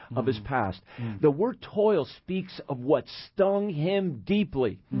misery of his past. The word toil speaks of what stung him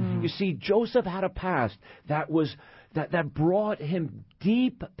deeply. You see, Joseph had a past that brought him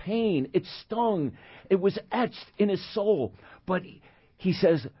deep pain. It stung. It was etched in his soul. But he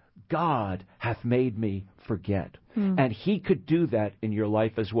says, God hath made me forget. And he could do that in your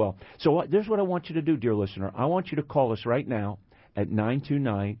life as well. So there's what I want you to do, dear listener. I want you to call us right now at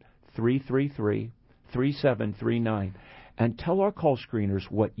 929-333-3739 and tell our call screeners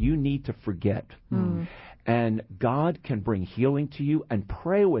what you need to forget. And God can bring healing to you, and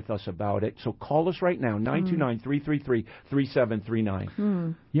pray with us about it. So call us right now,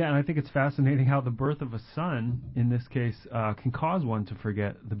 929-333-3739. Yeah, and I think it's fascinating how the birth of a son, in this case, can cause one to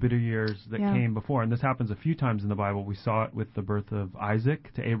forget the bitter years that came before. And this happens a few times in the Bible. We saw it with the birth of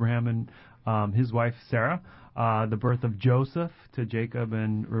Isaac to Abraham and his wife Sarah, the birth of Joseph to Jacob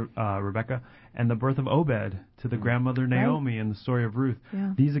and Rebekah, and the birth of Obed to the grandmother Naomi in the story of Ruth.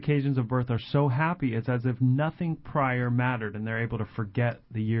 These occasions of birth are so happy, it's as if nothing prior mattered, and they're able to forget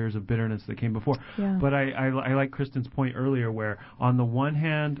the years of bitterness that came before. But I like Kristen's point earlier, where on the one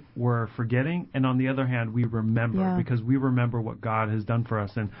hand we're forgetting, and on the other hand we remember, because we remember what God has done for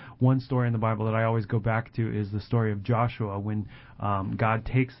us. And one story in the Bible that I always go back to is the story of Joshua, when God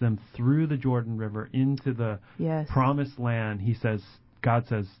takes them through the Jordan River into the promised land. God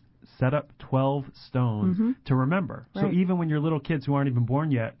says, set up 12 stones to remember. So even when you're little kids who aren't even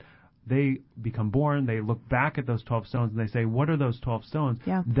born yet, they become born, they look back at those 12 stones and they say, what are those 12 stones?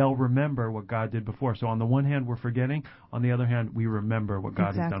 They'll remember what God did before. So on the one hand, we're forgetting. On the other hand, we remember what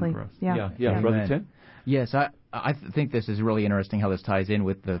God has done for us. Brother Tim? Yes, I think this is really interesting how this ties in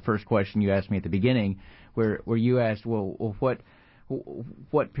with the first question you asked me at the beginning, where you asked, well,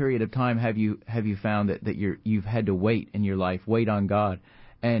 what period of time have you found that you've had to wait in your life, wait on God,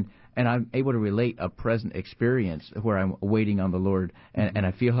 and I'm able to relate a present experience where I'm waiting on the Lord, and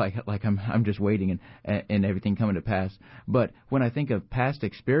I feel like I'm just waiting and everything coming to pass. But when I think of past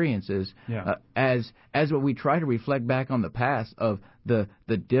experiences, as what we try to reflect back on the past of the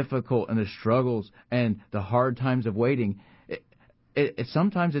difficult and the struggles and the hard times of waiting,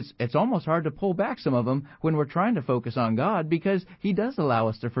 sometimes it's almost hard to pull back some of them when we're trying to focus on God, because He does allow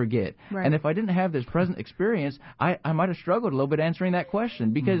us to forget. And if I didn't have this present experience, I might have struggled a little bit answering that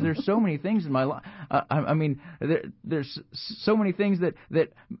question, because there's so many things in my life. There's so many things that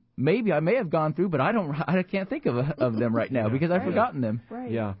maybe I may have gone through, but I can't think of them right now because I've forgotten them.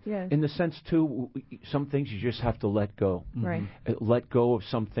 In the sense too, some things you just have to let go. Let go of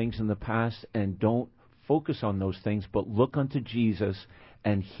some things in the past, and don't focus on those things, but look unto Jesus,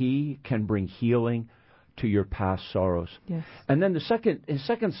 and He can bring healing to your past sorrows. And then his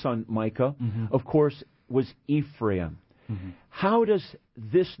second son, Micah, of course, was Ephraim. How does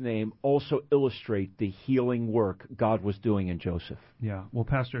this name also illustrate the healing work God was doing in Joseph? Yeah. Well,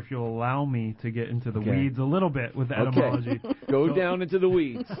 Pastor, if you'll allow me to get into the weeds a little bit with the etymology. Go down into the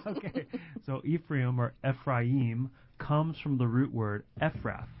weeds. Okay. So Ephraim or Ephraim comes from the root word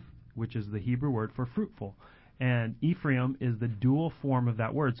Ephrath, which is the Hebrew word for fruitful. And Ephraim is the dual form of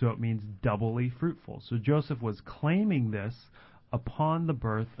that word, so it means doubly fruitful. So Joseph was claiming this upon the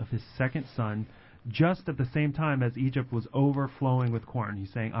birth of his second son, just at the same time as Egypt was overflowing with corn.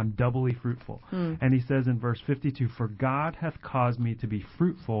 He's saying, I'm doubly fruitful. And he says in verse 52, for God hath caused me to be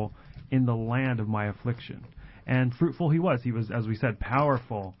fruitful in the land of my affliction. And fruitful he was. He was, as we said,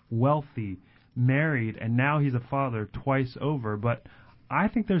 powerful, wealthy, married, and now he's a father twice over. But I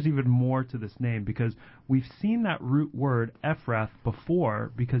think there's even more to this name, because we've seen that root word Ephrath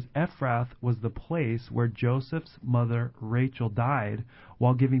before, because Ephrath was the place where Joseph's mother Rachel died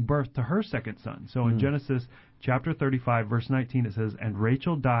while giving birth to her second son. So in Genesis chapter 35, verse 19, it says, and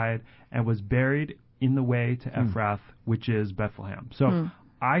Rachel died and was buried in the way to Ephrath, which is Bethlehem. So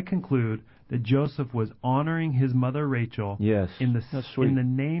I conclude that Joseph was honoring his mother Rachel in the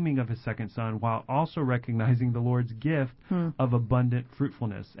naming of his second son, while also recognizing the Lord's gift of abundant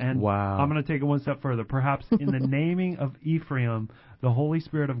fruitfulness. And I'm going to take it one step further. Perhaps in the naming of Ephraim, the Holy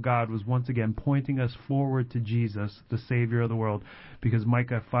Spirit of God was once again pointing us forward to Jesus, the Savior of the world, because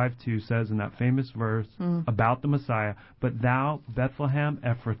Micah 5:2 says in that famous verse about the Messiah, but thou, Bethlehem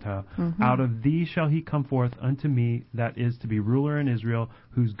Ephratah, out of thee shall he come forth unto me, that is to be ruler in Israel,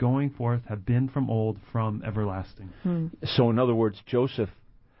 whose going forth have been from old, from everlasting. So in other words, Joseph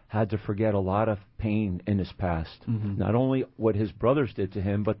had to forget a lot of pain in his past. Not only what his brothers did to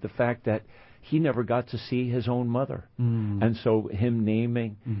him, but the fact that he never got to see his own mother. And so him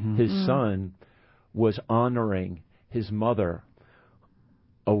naming his son was honoring his mother,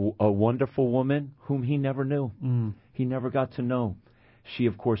 a wonderful woman whom he never knew. He never got to know. She,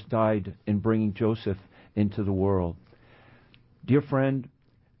 of course, died in bringing Joseph into the world. Dear friend,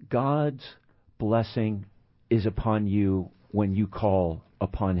 God's blessing is upon you when you call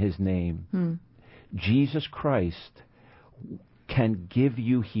upon his name. Jesus Christ can give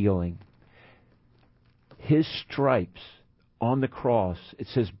you healing. His stripes on the cross, it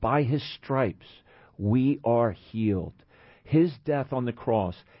says, by his stripes we are healed. His death on the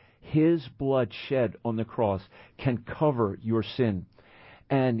cross, his blood shed on the cross can cover your sin.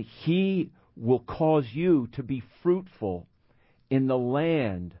 And he will cause you to be fruitful in the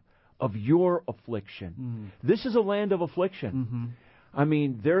land of your affliction. This is a land of affliction. I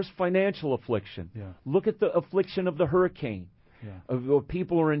mean, there's financial affliction. Look at the affliction of the hurricane. Of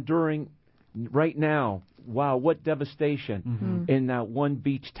people are enduring right now. Wow, what devastation in that one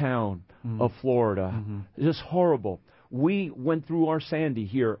beach town of Florida. It's just horrible. We went through our Sandy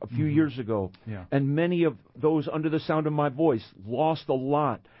here a few years ago, and many of those under the sound of my voice lost a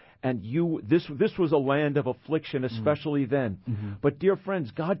lot. And this was a land of affliction, especially then. But dear friends,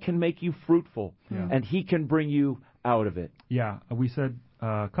 God can make you fruitful, and he can bring you out of it. Yeah, we said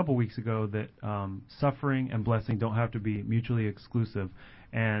a couple weeks ago that suffering and blessing don't have to be mutually exclusive.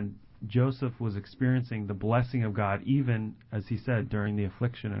 And Joseph was experiencing the blessing of God, even, as he said, during the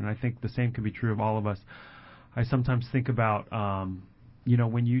affliction. And I think the same can be true of all of us. I sometimes think about,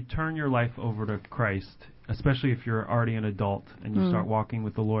 when you turn your life over to Christ, especially if you're already an adult and you start walking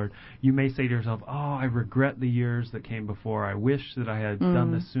with the Lord, you may say to yourself, I regret the years that came before. I wish that I had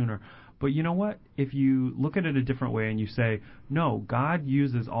done this sooner. But you know what? If you look at it a different way and you say, no, God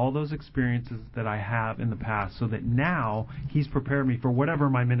uses all those experiences that I have in the past so that now he's prepared me for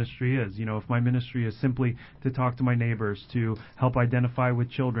whatever my ministry is. If my ministry is simply to talk to my neighbors, to help identify with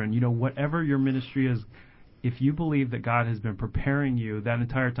children, whatever your ministry is, if you believe that God has been preparing you that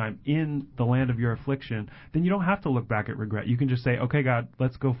entire time in the land of your affliction, then you don't have to look back at regret. You can just say, okay, God,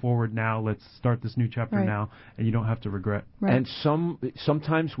 let's go forward now. Let's start this new chapter now, and you don't have to regret. And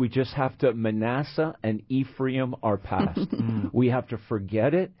sometimes we just have to Manasseh and Ephraim our past. We have to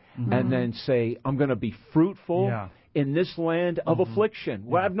forget it and then say, I'm going to be fruitful in this land of affliction.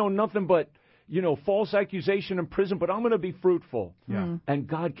 Well, I've known nothing but false accusation in prison, but I'm going to be fruitful. And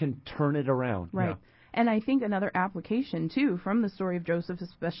God can turn it around. And I think another application, too, from the story of Joseph,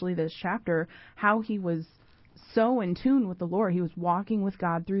 especially this chapter, how he was so in tune with the Lord. He was walking with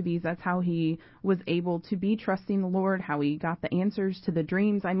God through these. That's how he was able to be trusting the Lord, how he got the answers to the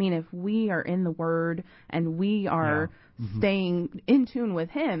dreams. I mean, if we are in the Word and we are staying in tune with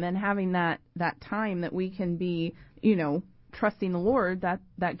him and having that time that we can be, trusting the Lord,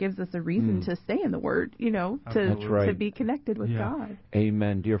 that gives us a reason to stay in the Word, to be connected with God.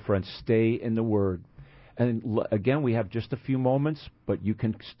 Amen, dear friends. Stay in the Word. And again, we have just a few moments, but you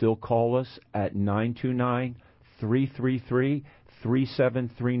can still call us at 929-3030.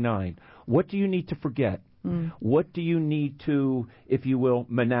 333-3739. What do you need to forget? What do you need to, if you will,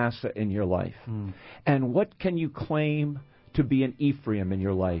 Manasseh in your life? And what can you claim to be an Ephraim in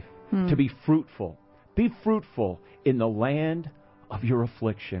your life? To be fruitful. Be fruitful in the land of your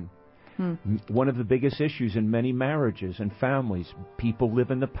affliction. One of the biggest issues in many marriages and families, people live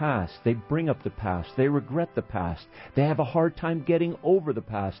in the past. They bring up the past. They regret the past. They have a hard time getting over the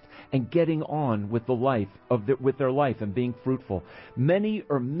past and getting on with with their life and being fruitful. Many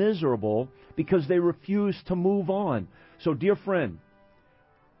are miserable because they refuse to move on. So, dear friend,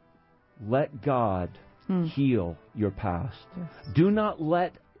 let God heal your past. Yes. Do not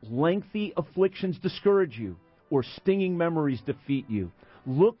let lengthy afflictions discourage you or stinging memories defeat you.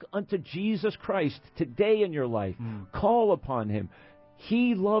 Look unto Jesus Christ today in your life. Call upon Him.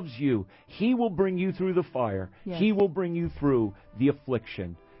 He loves you. He will bring you through the fire. Yes. He will bring you through the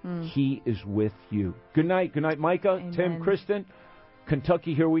affliction. He is with you. Good night. Good night, Micah, Amen. Tim, Kristen.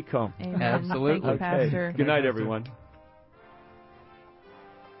 Kentucky, here we come. Amen. Absolutely. Thank you, Pastor. Good night, everyone.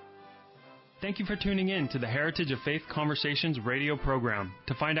 Thank you for tuning in to the Heritage of Faith Conversations radio program.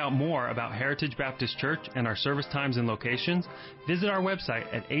 To find out more about Heritage Baptist Church and our service times and locations, visit our website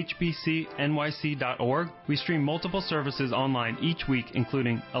at hbcnyc.org. We stream multiple services online each week,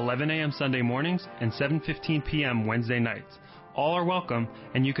 including 11 a.m. Sunday mornings and 7:15 p.m. Wednesday nights. All are welcome,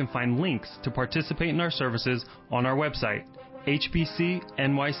 and you can find links to participate in our services on our website,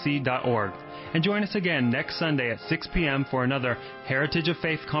 hbcnyc.org. And join us again next Sunday at 6 p.m. for another Heritage of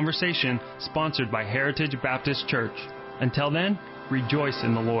Faith conversation sponsored by Heritage Baptist Church. Until then, rejoice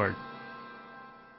in the Lord.